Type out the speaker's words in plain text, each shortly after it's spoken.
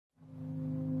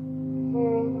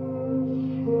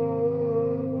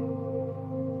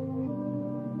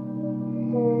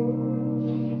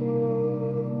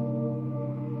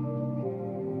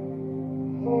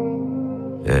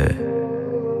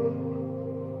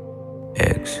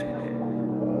X.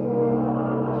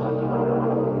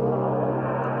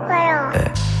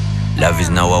 Love is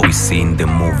now what we see in the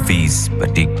movies.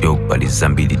 But TikTok, but it's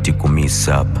ability to miss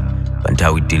up.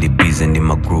 Pantawi tili busy ndi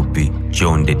magrupi.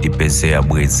 Chikondi ya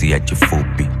bwezi ya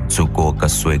chifupi. Tsuko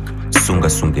kasweka,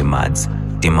 sunga madzi.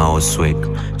 Tima osweka,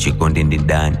 chikondi ndi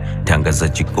ndani. Tanga za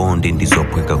chikondi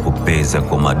ndizopweka kupeza.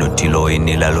 Koma dotilo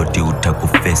enela loti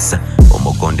utakufesa.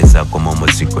 Omokonde zako momo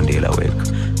zikondela weka.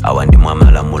 Awa ndi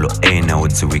mwamalamulo ena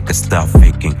odziwika star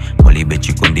faking. Molibe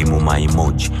chikondi muma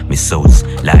emoji. Misos,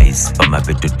 lies,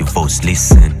 pamapeto divorce,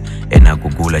 listen. Ena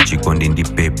kugula chikondi ndi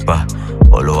pepa.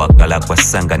 Olo wakala kwa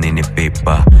sanga nene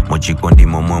pepa. Mochikondi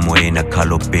momwemwe ena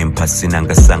kalo pempa.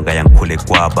 Sinanga sanga yankule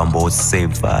kwa bambo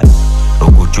seva.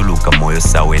 Okuchuluka moyo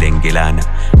sawelengelana.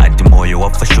 Ati moyo wa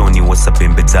fashoni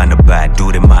wasapembedzana. Bad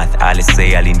do the math, ale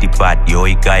say alindi bad. Yo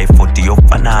ikae 40 yo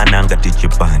fanana ngati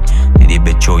Japan.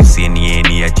 Nilibe choice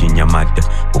yeni ya chinyamata.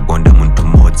 Kugonda muntu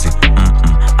modzi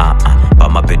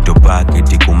pamapeto pake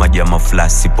tikumaja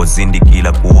maflasi. Pozindi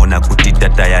kila kuona kuti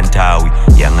tata ya ntawi.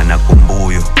 Yangana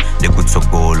kumbuyo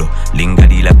ndekutsogolo.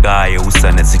 Lingalila kaye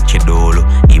usana zichedolo.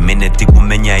 Imene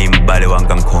tikumenya imbale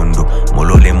wanga nkhondo.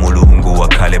 Molole mulungu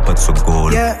wakale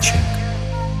patsogolo. Yeah.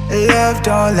 Love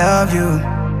don't love you.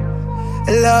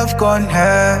 Love gon'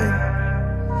 hurt.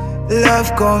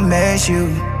 Love gon' mess you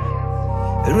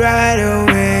right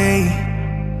away.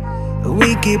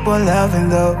 We keep on loving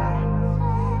though.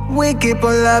 We keep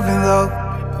on loving though.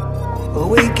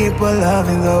 We keep on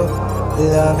loving though.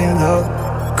 Loving though.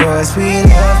 Cause we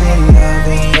loving,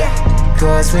 yeah.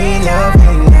 Cause we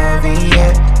loving,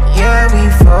 yeah. Yeah, we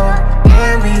fall,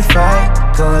 yeah, we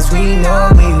fight. Cause we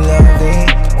know we love it.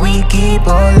 We keep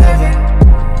on loving.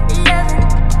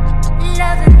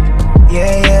 Loving.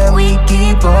 Yeah, we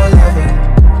keep on loving.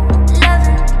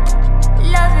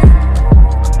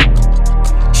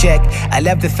 Check, I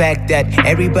love the fact that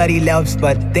everybody loves,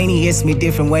 but then he hits me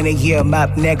different when they hear him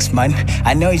up next month.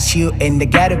 I know it's you and there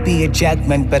gotta be a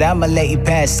Jackman, but I'ma let you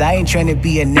pass. I ain't tryna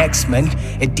be a next man.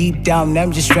 And deep down,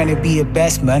 I'm just tryna be a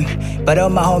best man. But all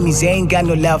my homies, they ain't got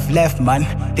no love left, man.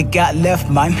 They got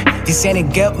left, man. This ain't a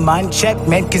good man, check,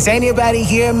 man. Cause anybody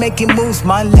here making moves,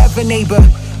 man. Love a neighbor,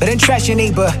 but don't trash your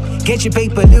neighbor. Get your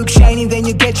paper, look shiny, then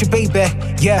you get your paper.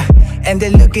 Yeah. And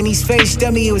the look in his face,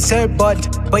 tell me it was hurt, but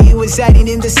he was hiding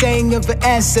in the saying of the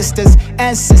ancestors.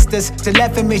 Ancestors, to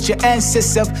laugh and make your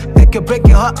ancestors break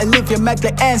your heart and live your make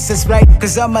the answers right.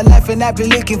 Cause all my life and I've been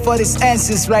looking for these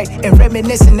answers right. And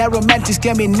reminiscing, that romantics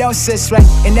can be no sense right.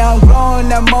 And now I'm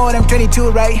grown, I'm old, I'm 22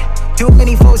 right. Too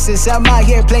many forces, I'm out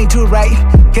here playing too right.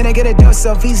 Can I get a dose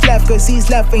of he's left, cause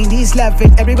he's laughing, he's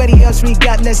laughing. Everybody else we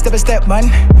got less of a step, man.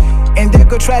 And they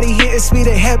go try to hit us with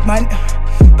a head, man.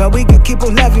 But we could keep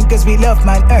on loving cause we love,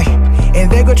 man,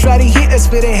 And they go try to hit us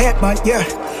with a head, man, yeah.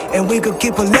 And we could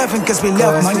keep on loving cause we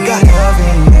love, man, God.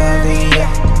 Loving,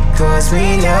 yeah. Cause we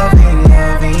loving,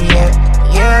 yeah.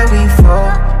 Yeah, we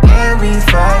fall, yeah, we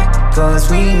fight. Cause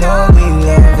we know we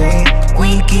love it.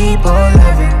 We keep on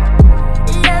loving.